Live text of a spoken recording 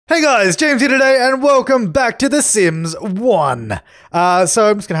Hey guys, James here today, and welcome back to The Sims 1. So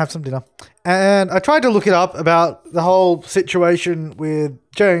I'm just going to have some dinner. And I tried to look it up about the whole situation with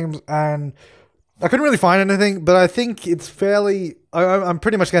James, and I couldn't really find anything, but I think it's fairly... I'm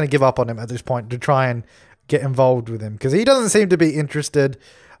pretty much going to give up on him at this point to try and get involved with him, because he doesn't seem to be interested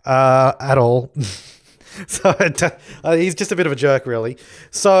at all. So he's just a bit of a jerk, really.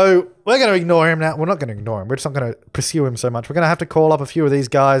 So we're going to ignore him now. We're not going to ignore him. We're just not going to pursue him so much. We're going to have to call up a few of these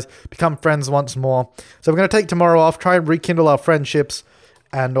guys, become friends once more. So we're going to take tomorrow off, try and rekindle our friendships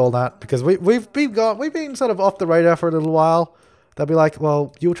and all that, because we've been sort of off the radar for a little while. They'll be like,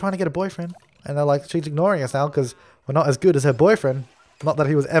 well, you were trying to get a boyfriend, and they're like, she's ignoring us now because we're not as good as her boyfriend. Not that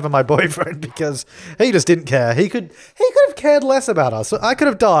he was ever my boyfriend, because he just didn't care. He could have cared less about us. So I could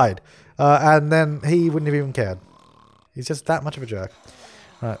have died. And then he wouldn't have even cared. He's just that much of a jerk.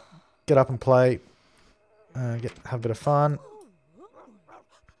 Right, get up and play. Have a bit of fun.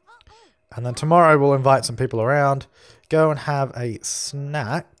 And then tomorrow we'll invite some people around. Go and have a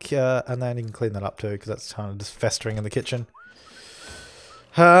snack. And then you can clean that up too, because that's kind of just festering in the kitchen.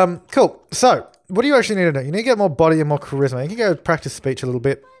 Cool. So, what do you actually need to do? You need to get more body and more charisma. You can go practice speech a little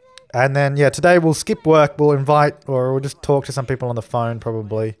bit. And then, yeah, today we'll skip work. We'll invite, or we'll just talk to some people on the phone,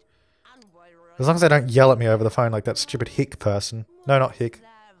 probably. As long as they don't yell at me over the phone like that stupid Hick person. No, not Hick.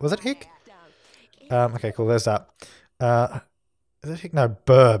 Was it Hick? Okay, cool. There's that. Is it Hick? No,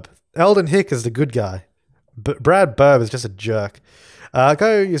 Burb. Eldon Hick is the good guy. Brad Burb is just a jerk.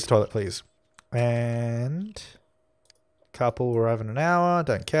 Go use the toilet, please. And... couple, we're over an hour.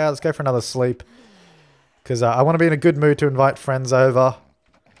 Don't care. Let's go for another sleep. Because I want to be in a good mood to invite friends over.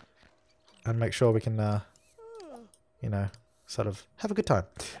 And make sure we can, you know, sort of have a good time.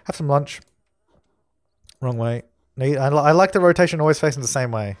 Have some lunch. Wrong way. I like the rotation always facing the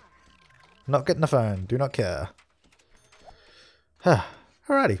same way. Not getting the phone. Do not care.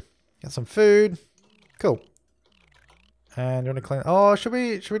 Alrighty. Got some food. Cool. And you want to clean... oh, should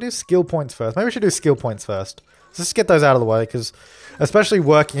we do skill points first? Maybe we should do skill points first. Let's just get those out of the way, because especially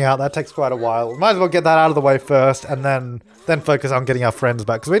working out, that takes quite a while. We might as well get that out of the way first, and then focus on getting our friends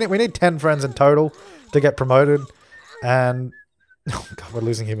back. Because we need 10 friends in total to get promoted. And... oh god, we're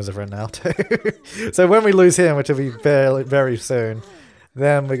losing him as a friend now too. So when we lose him, which will be very, very soon,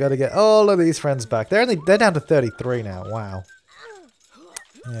 then we got to get all of these friends back. They're down to 33 now. Wow.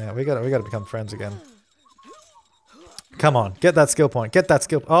 Yeah, we got to become friends again. Come on, get that skill point. Get that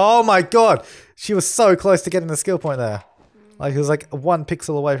skill. Oh my god, she was so close to getting the skill point there. Like it was like 1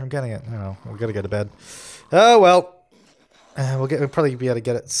 pixel away from getting it. Oh, we've got to go to bed. Oh well, we'll probably be able to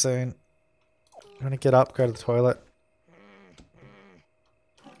get it soon. I'm gonna get up, go to the toilet.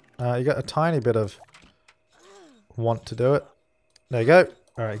 You got a tiny bit of want to do it. There you go.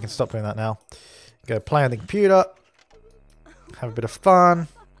 Alright, you can stop doing that now. Go play on the computer. Have a bit of fun.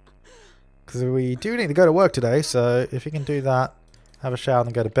 Because we do need to go to work today, so if you can do that, have a shower and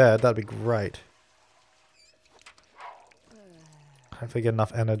then go to bed, that'd be great. Hopefully get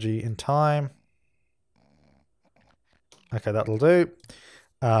enough energy in time. Okay, that'll do.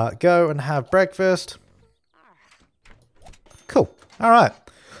 Go and have breakfast. Cool. Alright.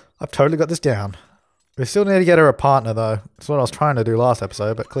 I've totally got this down. We still need to get her a partner, though. That's what I was trying to do last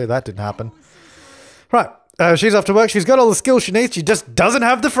episode, but clearly that didn't happen. Right. She's off to work. She's got all the skills she needs. She just doesn't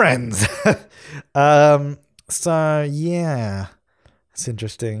have the friends. So, yeah. It's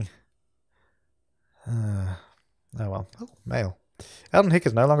interesting. Oh, well. Oh, mail. Eldon Hick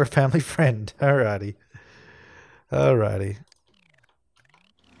is no longer a family friend. Alrighty. Alrighty.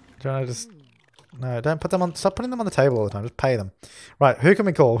 Do you want to just... no, don't put them on... stop putting them on the table all the time. Just pay them. Right, who can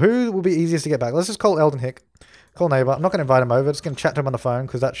we call? Who will be easiest to get back? Let's just call Eldon Hick. Call neighbor. I'm not going to invite him over. Just going to chat to him on the phone,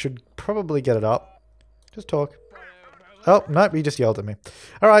 because that should probably get it up. Just talk. Oh, nope, he just yelled at me.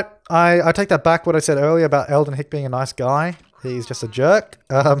 Alright, I take that back, what I said earlier about Eldon Hick being a nice guy. He's just a jerk.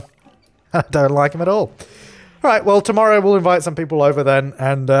 I don't like him at all. Alright, well, tomorrow we'll invite some people over then,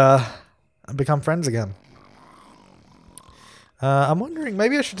 and become friends again. I'm wondering,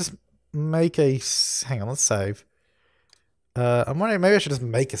 maybe I should just... make a... hang on, let's save. I'm wondering, maybe I should just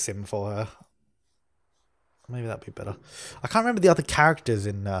make a sim for her. Maybe that'd be better. I can't remember the other characters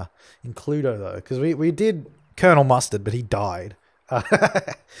in Cluedo, though, because we did Colonel Mustard, but he died.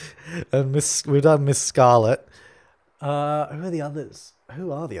 And we've done Miss Scarlet. Who are the others?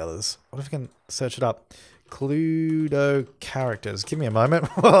 Who are the others? What if I can search it up? Cluedo characters. Give me a moment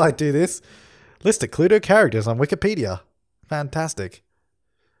while I do this. List of Cluedo characters on Wikipedia. Fantastic.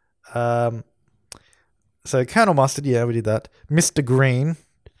 So Colonel Mustard, yeah, we did that. Mr. Green,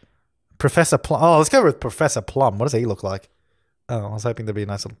 Professor Plum. Oh, let's go with Professor Plum. What does he look like? Oh, I was hoping there'd be a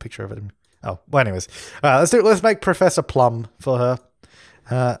nice little picture of him. Oh, well, anyways, let's make Professor Plum for her.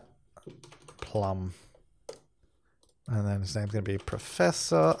 Plum. And then his name's going to be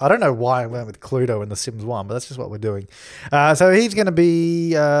Professor. I don't know why I went with Cluedo in The Sims 1, but that's just what we're doing. So he's going to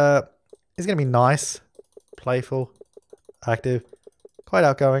be nice, playful, active, quite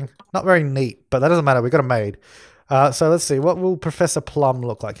outgoing. Not very neat, but that doesn't matter. We got a maid. So let's see. What will Professor Plum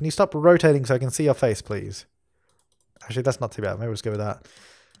look like? Can you stop rotating so I can see your face, please? Actually, that's not too bad. Maybe we'll just go with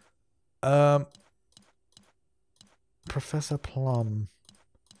that. Professor Plum.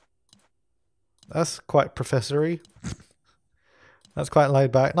 That's quite professory. That's quite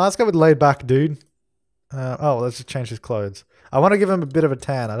laid back. No, let's go with laid back, dude. Let's just change his clothes. I want to give him a bit of a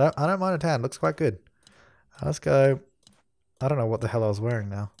tan. I don't mind a tan. Looks quite good. Let's go. I don't know what the hell I was wearing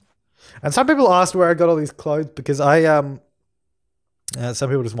now. And some people asked where I got all these clothes because some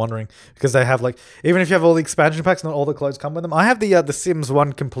people just wondering because they have like, even if you have all the expansion packs, not all the clothes come with them. I have the Sims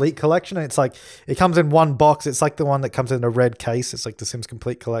 1 Complete collection, and it's like, it comes in one box. It's like the one that comes in a red case. It's like the Sims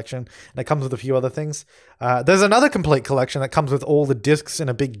Complete collection, and it comes with a few other things. There's another Complete collection that comes with all the discs in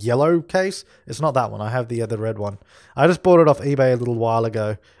a big yellow case. It's not that one. I have the red one. I just bought it off eBay a little while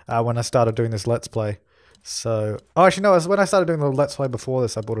ago when I started doing this Let's Play. So, actually no, it was when I started doing the Let's Play before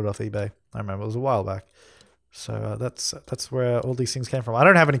this, I bought it off eBay. I remember, it was a while back. So that's where all these things came from. I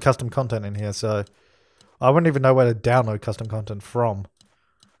don't have any custom content in here, so I wouldn't even know where to download custom content from.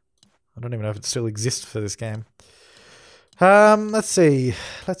 I don't even know if it still exists for this game. Let's see.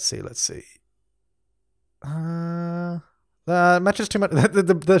 Matches too much.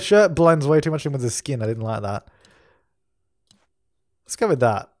 The shirt blends way too much in with the skin. I didn't like that. Let's go with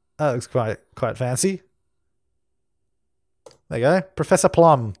that. That looks quite fancy. There you go. Professor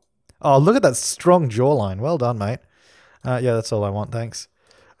Plum. Oh, look at that strong jawline. Well done, mate. Yeah, that's all I want, thanks.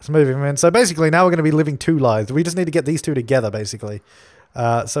 Let's move him in. So basically, now we're going to be living two lives. We just need to get these two together, basically.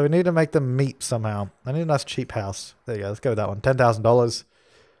 So we need to make them meet somehow. I need a nice cheap house. There you go, let's go with that one. $10,000.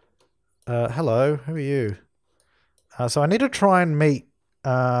 Hello, who are you? So I need to try and meet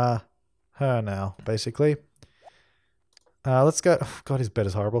her now, basically. Let's go... Oh, God, his bed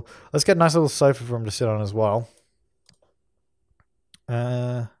is horrible. Let's get a nice little sofa for him to sit on as well.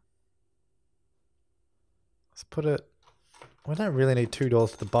 Let's put it... We don't really need two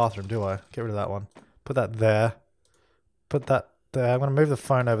doors to the bathroom, do I? Get rid of that one. Put that there. Put that there. I'm going to move the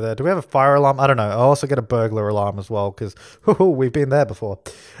phone over there. Do we have a fire alarm? I don't know. I'll also get a burglar alarm as well, because we've been there before.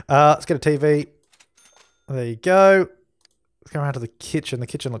 Let's get a TV. There you go. Let's go around to the kitchen. The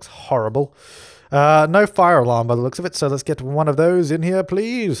kitchen looks horrible. No fire alarm by the looks of it, so let's get one of those in here,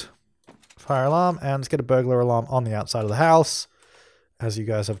 please. Fire alarm, and let's get a burglar alarm on the outside of the house, as you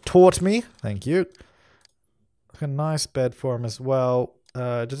guys have taught me. Thank you. A nice bed for him as well.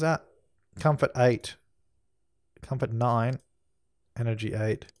 Does that comfort 8, comfort 9, energy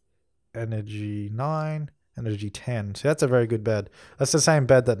 8, energy 9, energy 10. So that's a very good bed. That's the same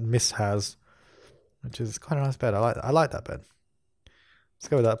bed that Miss has, which is quite a nice bed. I like that bed. Let's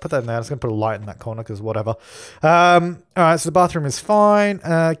go with that. Put that in there. I'm just gonna put a light in that corner because whatever. All right. So the bathroom is fine.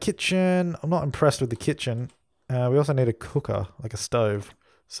 Kitchen. I'm not impressed with the kitchen. We also need a cooker, like a stove.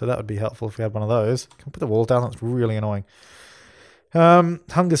 So that would be helpful if we had one of those. Can we put the walls down? That's really annoying.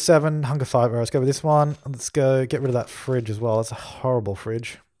 Hunger 7, hunger 5. All right, let's go with this one. Let's go get rid of that fridge as well. That's a horrible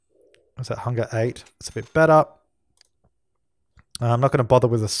fridge. What's that? Hunger 8. It's a bit better. I'm not going to bother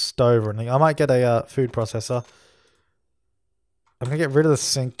with a stove or anything. I might get a food processor. I'm going to get rid of the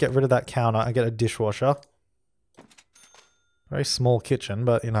sink, get rid of that counter, and get a dishwasher. Very small kitchen,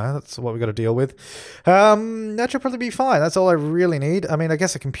 but, you know, that's what we've got to deal with. That should probably be fine. That's all I really need. I mean, I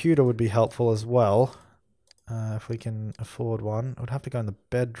guess a computer would be helpful as well. If we can afford one. I would have to go in the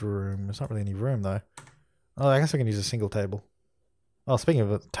bedroom. There's not really any room, though. Oh, I guess we can use a single table. Oh, speaking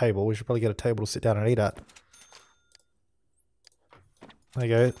of a table, we should probably get a table to sit down and eat at. There you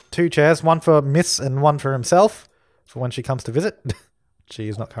go. 2 chairs. One for Miss and one for himself. For when she comes to visit. She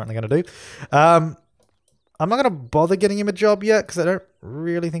is not currently going to do. I'm not going to bother getting him a job yet because I don't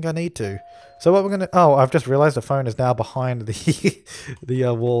really think I need to. So what we're going to... Oh, I've just realized the phone is now behind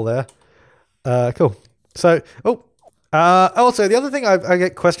the wall there. Cool. So, also the other thing I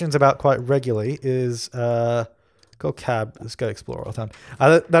get questions about quite regularly is... Go cab. Let's go explore all the time.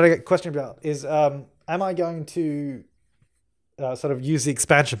 That I get questioned about is, am I going to sort of use the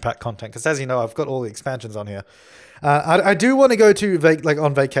expansion pack content? Because as you know, I've got all the expansions on here. I do want to go to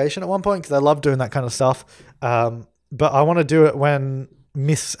on vacation at one point because I love doing that kind of stuff. But I want to do it when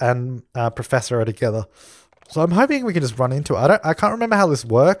Miss and Professor are together. So I'm hoping we can just run into it. I can't remember how this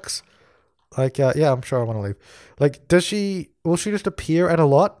works. Like, yeah, I'm sure I want to leave. Like, will she just appear at a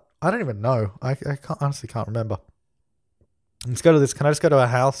lot? I don't even know. I honestly can't remember. Let's go to this. Can I just go to our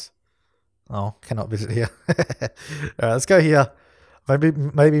house? Oh, cannot visit here. All right, let's go here.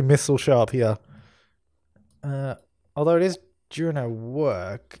 Maybe Miss will show up here. Although it is during her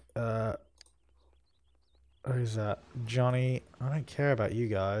work. Who's that? Johnny. I don't care about you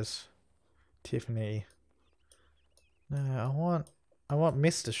guys. Tiffany. No, I want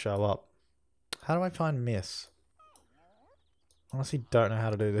Miss to show up. How do I find Miss? Honestly, don't know how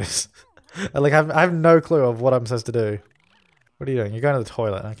to do this. Like, I have no clue of what I'm supposed to do. What are you doing? You're going to the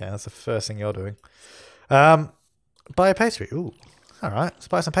toilet. Okay, that's the first thing you're doing. Buy a pastry. Ooh. Alright, let's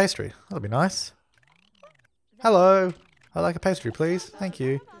buy some pastry. That'll be nice. Hello. I'd like a pastry, please. Thank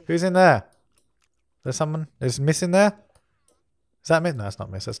you. Who's in there? There's someone? Is Miss in there? Is that Miss? No, it's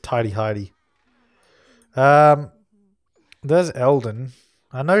not Miss. That's Tidy Heidi. There's Eldon.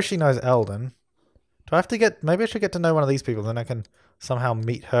 I know she knows Eldon. Do I have to get... Maybe I should get to know one of these people, then I can somehow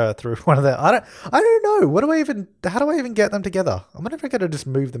meet her through one of their... I don't know. What do I even... How do I even get them together? I wonder if I could just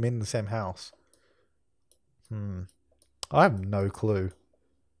move them in the same house. I have no clue.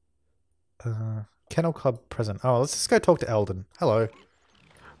 Kennel Club present. Oh, let's just go talk to Eldon. Hello.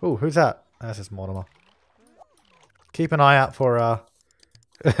 Oh, who's that? That's just Mortimer. Keep an eye out for,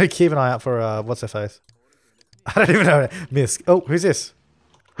 keep an eye out for, what's her face? I don't even know. Miss. Oh, who's this?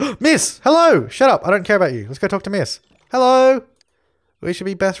 Miss! Hello! Shut up. I don't care about you. Let's go talk to Miss. Hello! We should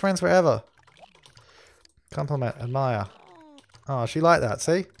be best friends forever. Compliment. Admire. Oh, she like that.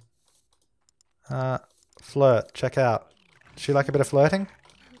 See? Flirt. Check out. Does she like a bit of flirting?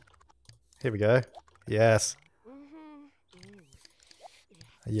 Here we go. Yes.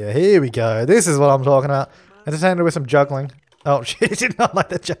 Yeah, here we go. This is what I'm talking about. Entertain her with some juggling. Oh, she did not like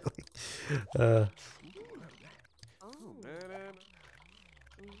the juggling.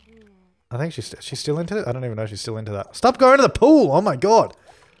 I think she's still into it. I don't even know if she's still into that. Stop going to the pool! Oh my god!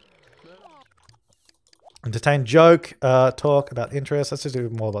 Entertain, joke, talk about interests. Let's just do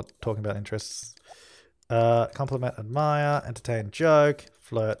more about talking about interests. Compliment, admire, entertain, joke,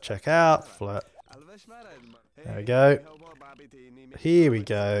 flirt, check out, flirt. There we go. Here we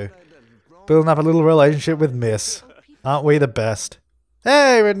go. Building up a little relationship with Miss. Aren't we the best?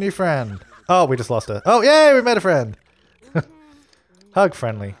 Hey, we had a new friend. Oh, we just lost her. Oh, yay, we made a friend. Hug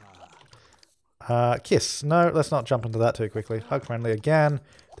friendly. Kiss. No, let's not jump into that too quickly. Hug friendly again.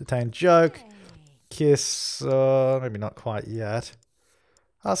 Detain joke. Kiss. Maybe not quite yet.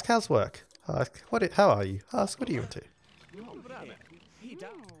 Ask how's work. Ask how are you? Ask what are you into?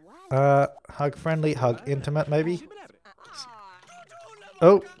 Hug friendly. Hug intimate maybe.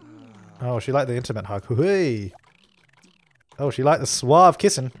 Oh. Oh, she liked the intimate hug. Hooey. Oh, she liked the suave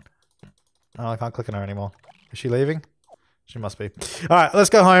kissing. Oh, I can't click on her anymore. Is she leaving? She must be. Alright, let's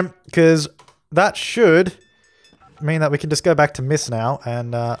go home, because that should mean that we can just go back to Miss now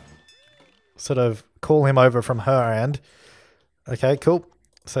and sort of call him over from her end. Okay, cool.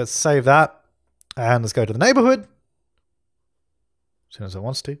 So let's save that. And let's go to the neighborhood. As soon as it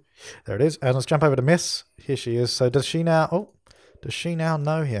wants to. There it is. And let's jump over to Miss. Here she is. So does she now... Oh, does she now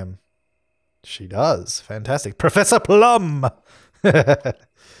know him? She does. Fantastic. Professor Plum! There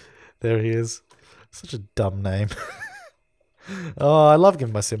he is. Such a dumb name. Oh, I love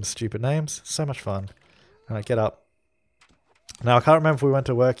giving my Sims stupid names. So much fun. Alright, get up. Now, I can't remember if we went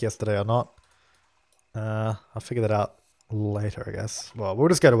to work yesterday or not. I'll figure that out later, I guess. Well, we'll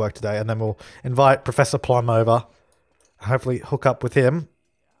just go to work today, and then we'll invite Professor Plum over. Hopefully hook up with him.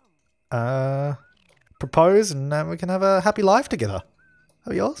 Propose, and then we can have a happy life together.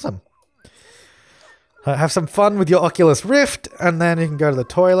 That'd be awesome. Have some fun with your Oculus Rift, and then you can go to the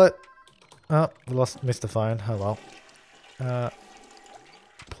toilet. Oh, missed the phone. Oh well.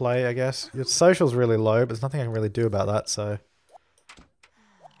 Play, I guess. Your social's really low, but there's nothing I can really do about that, so...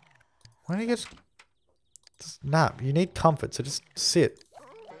 Why don't you just nap? You need comfort, so just sit.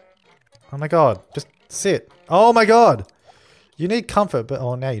 Oh my god, just sit. Oh my god! You need comfort, but...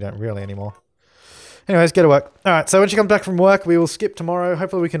 Oh, now you don't really anymore. Anyways, go to work. Alright, so when she comes back from work, we will skip tomorrow.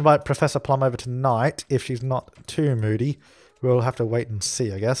 Hopefully we can invite Professor Plum over tonight, if she's not too moody. We'll have to wait and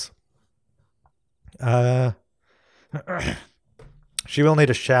see, I guess. She will need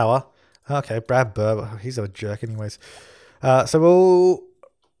a shower. Okay, Brad Burr, he's a jerk anyways. So we'll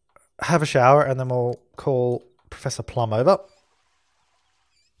have a shower and then we'll call Professor Plum over.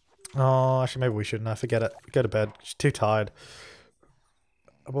 Oh, actually maybe we shouldn't. I forget it. Go to bed. She's too tired.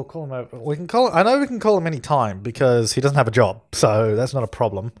 We'll call him over. We can call. I know we can call him any time because he doesn't have a job, so that's not a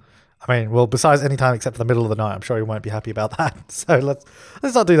problem. I mean, well, besides any time except for the middle of the night, I'm sure he won't be happy about that. So let's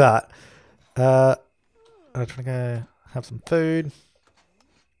not do that. I'm trying to go have some food.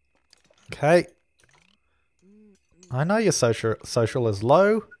 Okay. I know your social is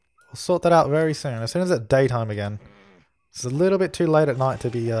low. We'll sort that out very soon. As soon as it's daytime again. It's a little bit too late at night to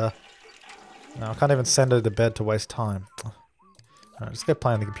be. No, I can't even send her to bed to waste time. Alright, just go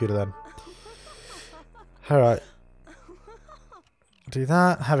play on the computer then. Alright. Do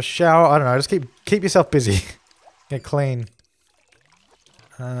that. Have a shower. I don't know. Just keep yourself busy. Get clean.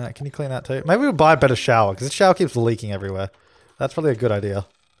 Can you clean that too? Maybe we'll buy a better shower, because the shower keeps leaking everywhere. That's probably a good idea.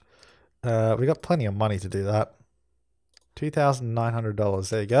 We got plenty of money to do that. $2,900.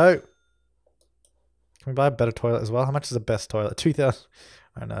 There you go. Can we buy a better toilet as well? How much is the best toilet? 2,000.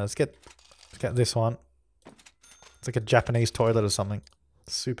 I don't know. Let's get this one. It's like a Japanese toilet or something.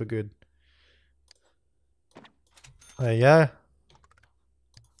 Super good. There you go.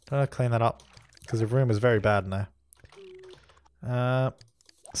 Don't clean that up, because the room is very bad now.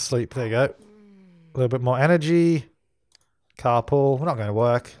 Sleep. There you go. A little bit more energy. Carpool. We're not going to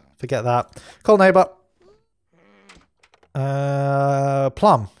work. Forget that. Call neighbor.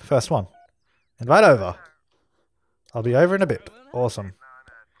 Plum. First one. Invite over. I'll be over in a bit. Awesome.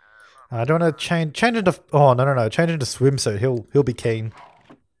 I don't want to change into... Oh, no. Change into swimsuit. He'll be keen.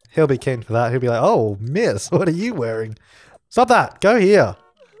 He'll be keen for that. He'll be like, oh, miss, what are you wearing? Stop that. Go here.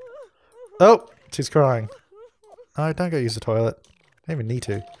 Oh, she's crying. No, don't go use the toilet. Don't even need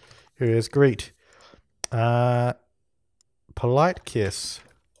to. Here it is. Greet. Polite kiss.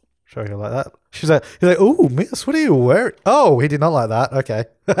 Show her like that. He's like, oh, miss, what are you wearing? Oh, he did not like that. Okay.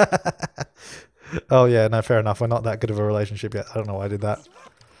 Oh, yeah, no, fair enough. We're not that good of a relationship yet. I don't know why I did that.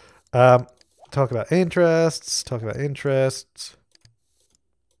 Talk about interests. Talk about interests.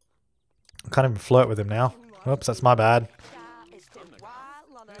 I can't even flirt with him now. Oops, that's my bad.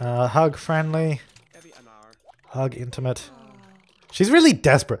 Hug friendly. Hug intimate. She's really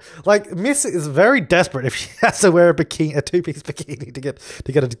desperate. Like, Miss is very desperate if she has to wear a bikini, a two-piece bikini to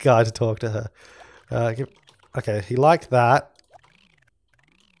get a guy to talk to her. Okay, he liked that.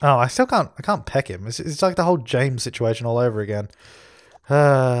 Oh, I can't peck him. It's like the whole James situation all over again.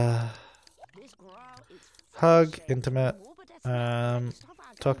 Hug, intimate.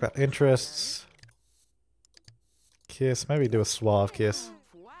 Talk about interests. Kiss. Maybe do a suave kiss.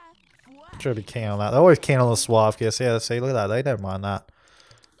 I'm sure I'd be keen on that. They're always keen on the suave kiss. Yeah, see, look at that. They don't mind that.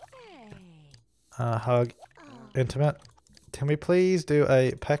 Hug. Intimate. Can we please do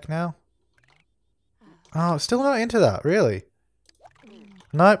a peck now? Oh, still not into that. Really?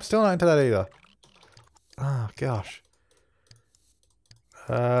 Nope, still not into that either. Oh, gosh.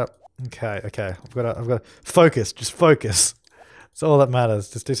 Okay. I've got to focus. Just focus. That's all that matters.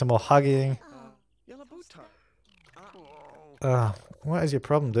 Just do some more hugging. What is your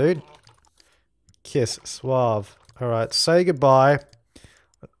problem, dude? Kiss. Suave. Alright, say goodbye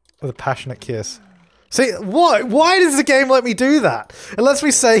with a passionate kiss. See, what? Why does the game let me do that? It lets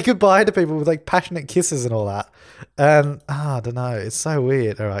me say goodbye to people with like passionate kisses and all that. And, I don't know. It's so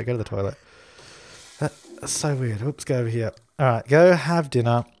weird. Alright, go to the toilet. That's so weird. Oops, go over here. Alright, go have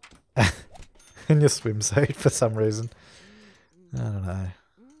dinner. In your swimsuit for some reason. I don't know.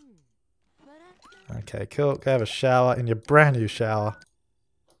 Okay, cool. Go have a shower in your brand new shower.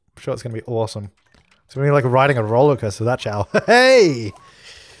 I'm sure it's going to be awesome. It's going to be like riding a roller coaster with that shower. Hey!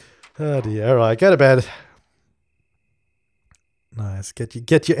 Oh dear. Alright, go to bed. Nice.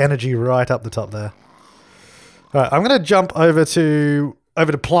 Get your energy right up the top there. Alright, I'm going to jump over to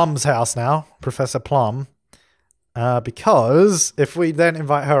Plum's house now. Professor Plum. Because if we then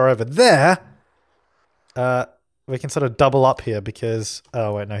invite her over there, we can sort of double up here because...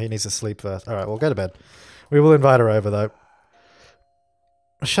 Oh, wait, no, he needs to sleep first. Alright, we'll go to bed. We will invite her over, though.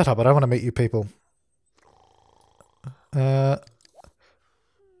 Shut up, I don't want to meet you people. Go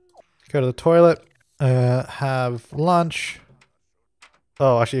to the toilet. Have lunch.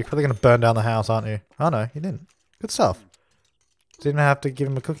 Oh, actually, you're probably going to burn down the house, aren't you? Oh, no, you didn't. Good stuff. Didn't have to give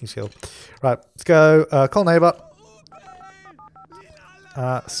him a cooking skill. Right, let's go. Call neighbor.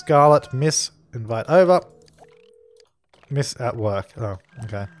 Scarlet, Miss, invite over. Miss at work. Oh,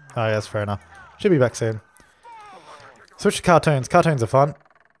 okay. Oh, yeah, that's fair enough. Should be back soon. Switch to cartoons. Cartoons are fun.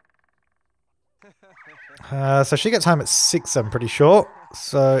 So she gets home at 6, I'm pretty sure.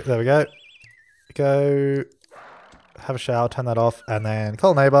 So, there we go. Go have a shower, turn that off, and then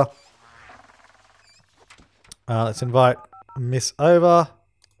call neighbor. Let's invite Miss over.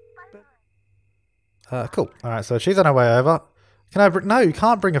 Cool. Alright, so she's on her way over. Can I no, you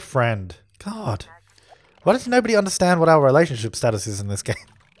can't bring a friend. God. Why does nobody understand what our relationship status is in this game?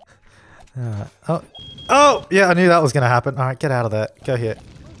 Oh, yeah, I knew that was going to happen. Alright, get out of there. Go here.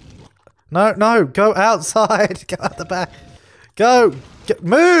 No, go outside. Go out the back. Go.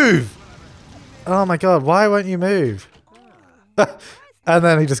 Move. Oh my god, why won't you move? And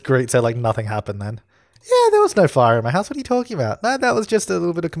then he just greets her like nothing happened then. Yeah, there was no fire in my house. What are you talking about? No, that was just a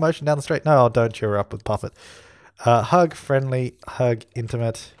little bit of commotion down the street. No, don't cheer her up with Puffet. Hug, friendly, hug,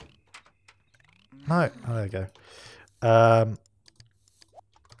 intimate. No. Oh, there we go.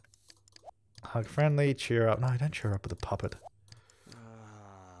 Hug friendly, cheer up. No, don't cheer up with a puppet.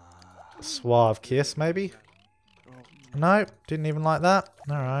 Suave kiss, maybe? No, didn't even like that.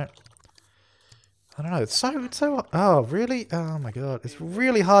 Alright. I don't know, it's so, oh, really? Oh my god, it's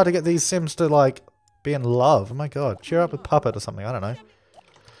really hard to get these Sims to, like, be in love. Oh my god, cheer up with puppet or something, I don't know.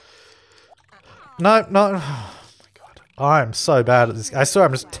 No, no, oh my god. I'm so bad at this. I swear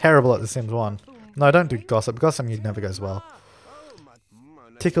I'm just terrible at The Sims 1. No, don't do gossip. Gossip never goes well.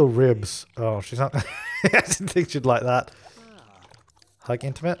 Tickle ribs. Oh, she's not... I didn't think she'd like that. Hug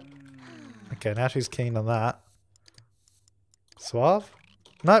intimate. Okay, now she's keen on that. Suave?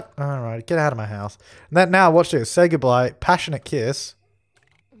 Nope. Alright, get out of my house. And then now, watch this. Say goodbye. Passionate kiss.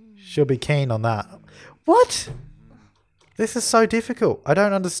 She'll be keen on that. What? This is so difficult. I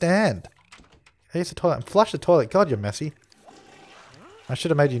don't understand. I use the toilet and flush the toilet. God, you're messy. I should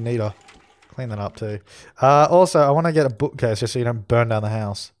have made you neater. Clean that up too. Also, I want to get a bookcase just so you don't burn down the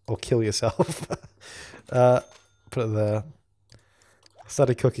house. Or kill yourself. Put it there.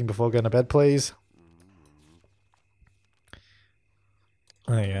 Study cooking before going to bed, please.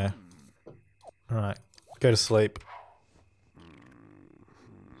 There you go. Alright. Go to sleep.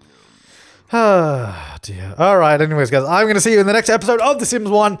 Ah, dear. Alright, anyways, guys, I'm going to see you in the next episode of The Sims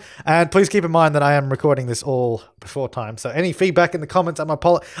 1. And please keep in mind that I am recording this all before time. So any feedback in the comments,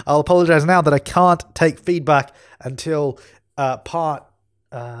 I'll apologize now that I can't take feedback until not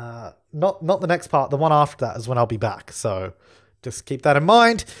the next part, the one after that is when I'll be back. So just keep that in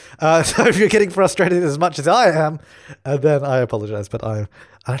mind. So if you're getting frustrated as much as I am, then I apologize. But I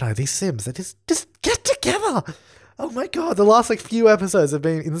don't know, these Sims, they just get together. Oh my god, the last like few episodes have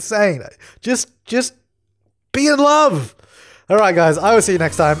been insane. Just be in love. All right, guys, I will see you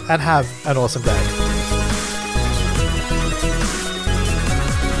next time and have an awesome day.